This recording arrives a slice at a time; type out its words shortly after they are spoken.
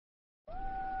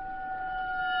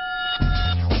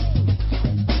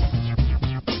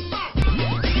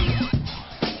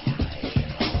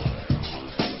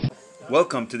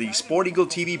Welcome to the Sport Eagle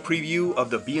TV preview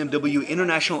of the BMW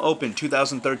International Open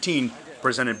 2013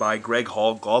 presented by Gregg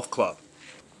Golf Club.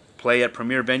 Play at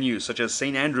premier venues such as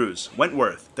St. Andrews,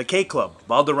 Wentworth, the K Club,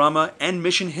 Valderrama, and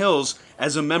Mission Hills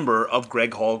as a member of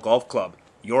Gregg Golf Club,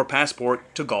 your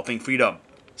passport to golfing freedom.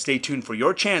 Stay tuned for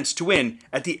your chance to win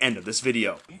at the end of this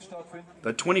video.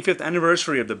 The 25th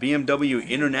anniversary of the BMW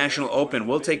International Open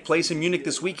will take place in Munich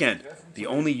this weekend, the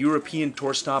only European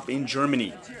tour stop in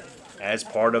Germany. As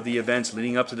part of the events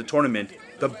leading up to the tournament,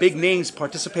 the big names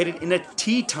participated in a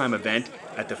tea time event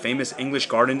at the famous English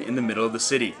Garten in the middle of the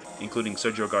city, including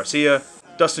Sergio Garcia,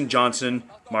 Dustin Johnson,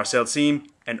 Marcel Siem,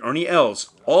 and Ernie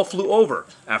Els all flew over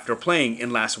after playing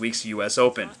in last week's US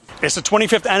Open. It's the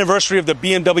 25th anniversary of the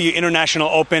BMW International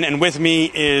Open, and with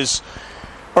me is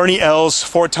Ernie Els,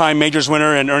 four-time majors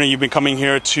winner. And Ernie, you've been coming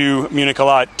here to Munich a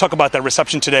lot. Talk about that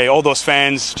reception today, all those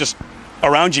fans just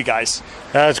around you guys.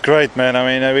 That's great, man.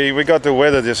 I mean, we got the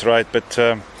weather just right, but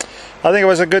I think it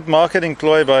was a good marketing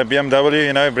ploy by BMW,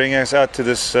 you know, bringing us out to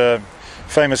this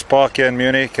famous park here in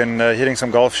Munich and hitting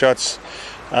some golf shots.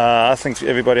 I think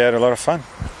everybody had a lot of fun.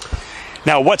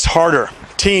 Now, what's harder,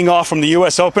 teeing off from the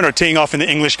US Open or teeing off in the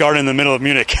English Garden in the middle of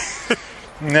Munich?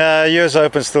 Nah, US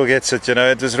Open still gets it, you know.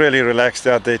 It was really relaxed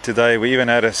out there today. We even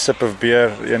had a sip of beer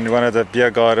in one of the beer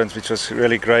gardens, which was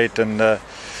really great. And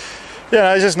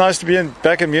yeah, it's just nice to be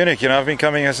back in Munich. You know, I've been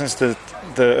coming here since the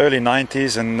early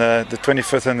 90s and the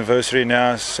 25th anniversary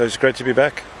now, so it's great to be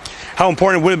back. How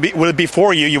important would it be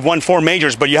for you? You've won 4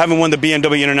 majors, but you haven't won the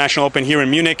BMW International Open here in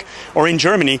Munich or in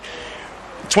Germany.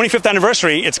 25th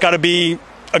anniversary, it's got to be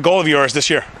a goal of yours this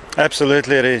year.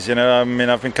 Absolutely it is. You know, I mean,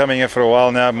 I've been coming here for a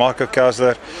while now. Marco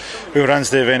Kausler, who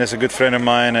runs the event, is a good friend of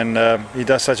mine, and he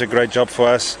does such a great job for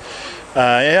us.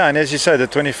 Yeah, and as you say, the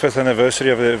 25th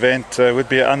anniversary of the event would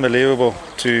be unbelievable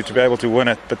to be able to win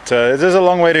it. But there's a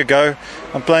long way to go.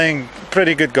 I'm playing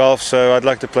pretty good golf, so I'd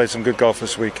like to play some good golf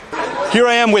this week. Here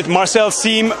I am with Marcel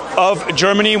Siem of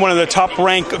Germany, one of the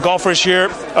top-ranked golfers here.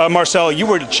 Marcel, you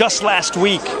were just last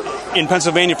week in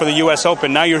Pennsylvania for the US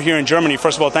Open. Now you're here in Germany.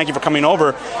 First of all, thank you for coming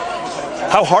over.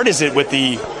 How hard is it with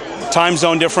the time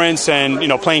zone difference and, you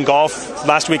know, playing golf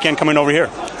last weekend coming over here?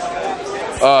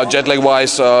 Jet lag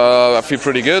wise, I feel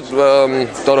pretty good.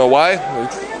 Don't know why.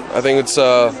 I think it's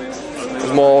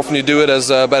the more often you do it, as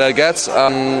better it gets.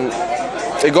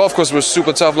 The golf course was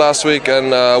super tough last week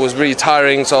and was really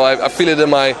tiring. So I feel it in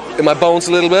my bones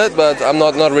a little bit, but I'm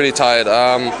not really tired.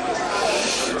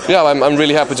 Yeah, I'm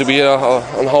really happy to be here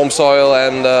on home soil,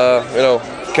 and you know,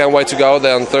 can't wait to go out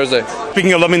there on Thursday.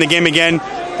 Speaking of loving the game again,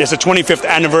 it's the 25th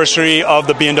anniversary of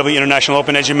the BMW International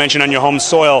Open, as you mentioned, on your home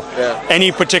soil. Yeah.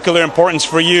 Any particular importance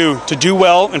for you to do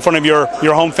well in front of your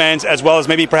home fans, as well as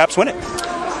maybe perhaps win it?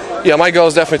 Yeah, my goal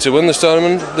is definitely to win this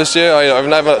tournament this year. I've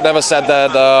never said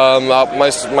that.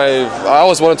 I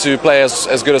always wanted to play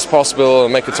as good as possible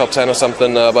and make the top 10 or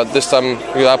something. But this time,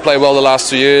 you know, I played well the last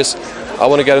 2 years. I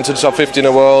want to get into the top 50 in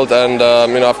the world, and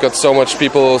you know, I've got so much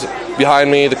people behind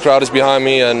me. The crowd is behind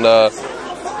me, and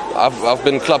I've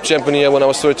been club champion here when I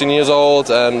was 13 years old,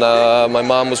 and my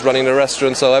mom was running the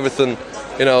restaurant, so everything,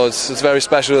 you know, it's very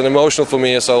special and emotional for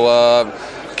me. So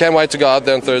can't wait to go out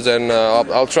there on Thursday, and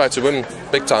I'll try to win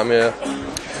big time here.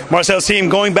 Marcel Siem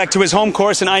going back to his home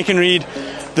course in Eichenried,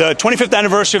 the 25th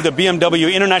anniversary of the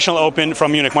BMW International Open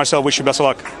from Munich. Marcel, wish you best of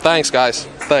luck. Thanks, guys.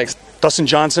 Thanks. Dustin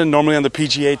Johnson, normally on the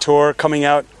PGA Tour, coming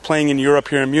out, playing in Europe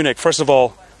here in Munich. First of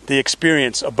all, the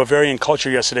experience of Bavarian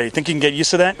culture yesterday. Think you can get used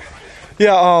to that?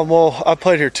 Yeah, well, I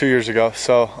played here 2 years ago,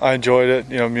 so I enjoyed it.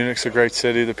 You know, Munich's a great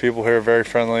city. The people here are very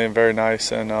friendly and very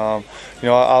nice, and you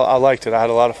know, I liked it. I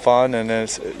had a lot of fun, and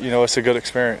it's a good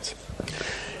experience.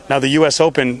 Now, the U.S.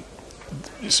 Open,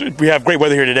 we have great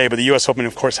weather here today, but the U.S. Open,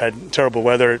 of course, had terrible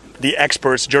weather. The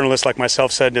experts, journalists like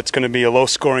myself, said it's going to be a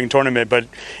low-scoring tournament, but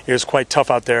it was quite tough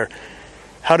out there.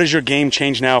 How does your game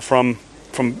change now from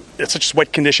such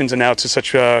wet conditions and now to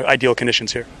such ideal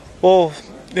conditions here? Well,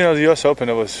 you know, the U.S. Open,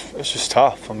 it was just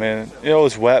tough. I mean, you know, it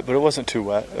was wet, but it wasn't too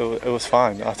wet. It was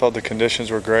fine. I thought the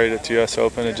conditions were great at the U.S.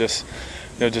 Open. It just,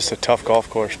 you know, just a tough golf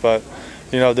course. But,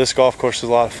 you know, this golf course is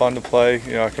a lot of fun to play.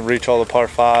 You know, I can reach all the par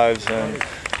 5s, and,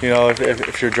 you know,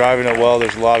 if you're driving it well,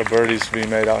 there's a lot of birdies to be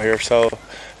made out here. So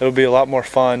it'll be a lot more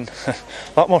fun,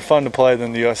 to play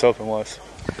than the U.S. Open was.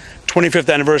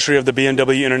 25th anniversary of the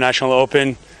BMW International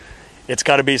Open. It's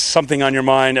got to be something on your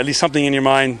mind, at least something in your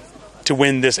mind, to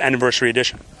win this anniversary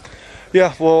edition.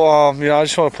 Yeah, well, you know, I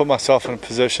just want to put myself in a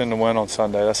position to win on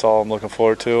Sunday. That's all I'm looking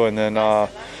forward to, and then,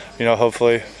 you know,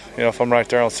 hopefully, you know, if I'm right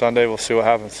there on Sunday, we'll see what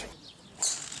happens.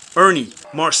 Ernie,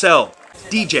 Marcel,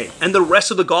 DJ, and the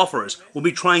rest of the golfers will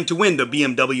be trying to win the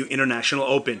BMW International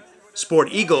Open. Sport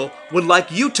Eagle would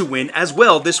like you to win as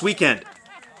well this weekend.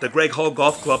 The Gregg Hall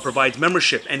Golf Club provides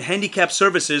membership and handicap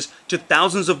services to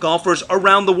thousands of golfers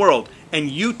around the world, and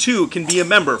you too can be a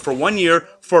member for 1 year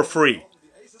for free.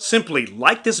 Simply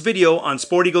like this video on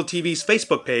Sport Eagle TV's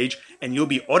Facebook page and you'll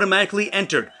be automatically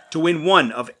entered to win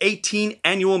one of 18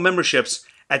 annual memberships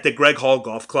at the Gregg Hall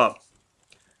Golf Club.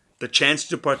 The chance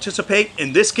to participate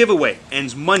in this giveaway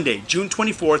ends Monday, June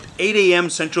 24th, 8 a.m.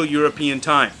 Central European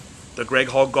Time. The Gregg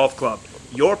Hall Golf Club,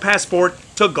 your passport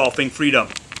to golfing freedom.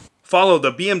 Follow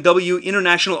the BMW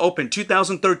International Open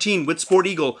 2013 with Sport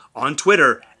Eagle on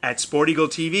Twitter at Sport Eagle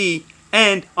TV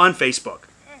and on Facebook.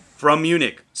 From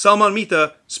Munich, Salman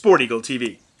Mita, Sport Eagle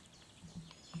TV.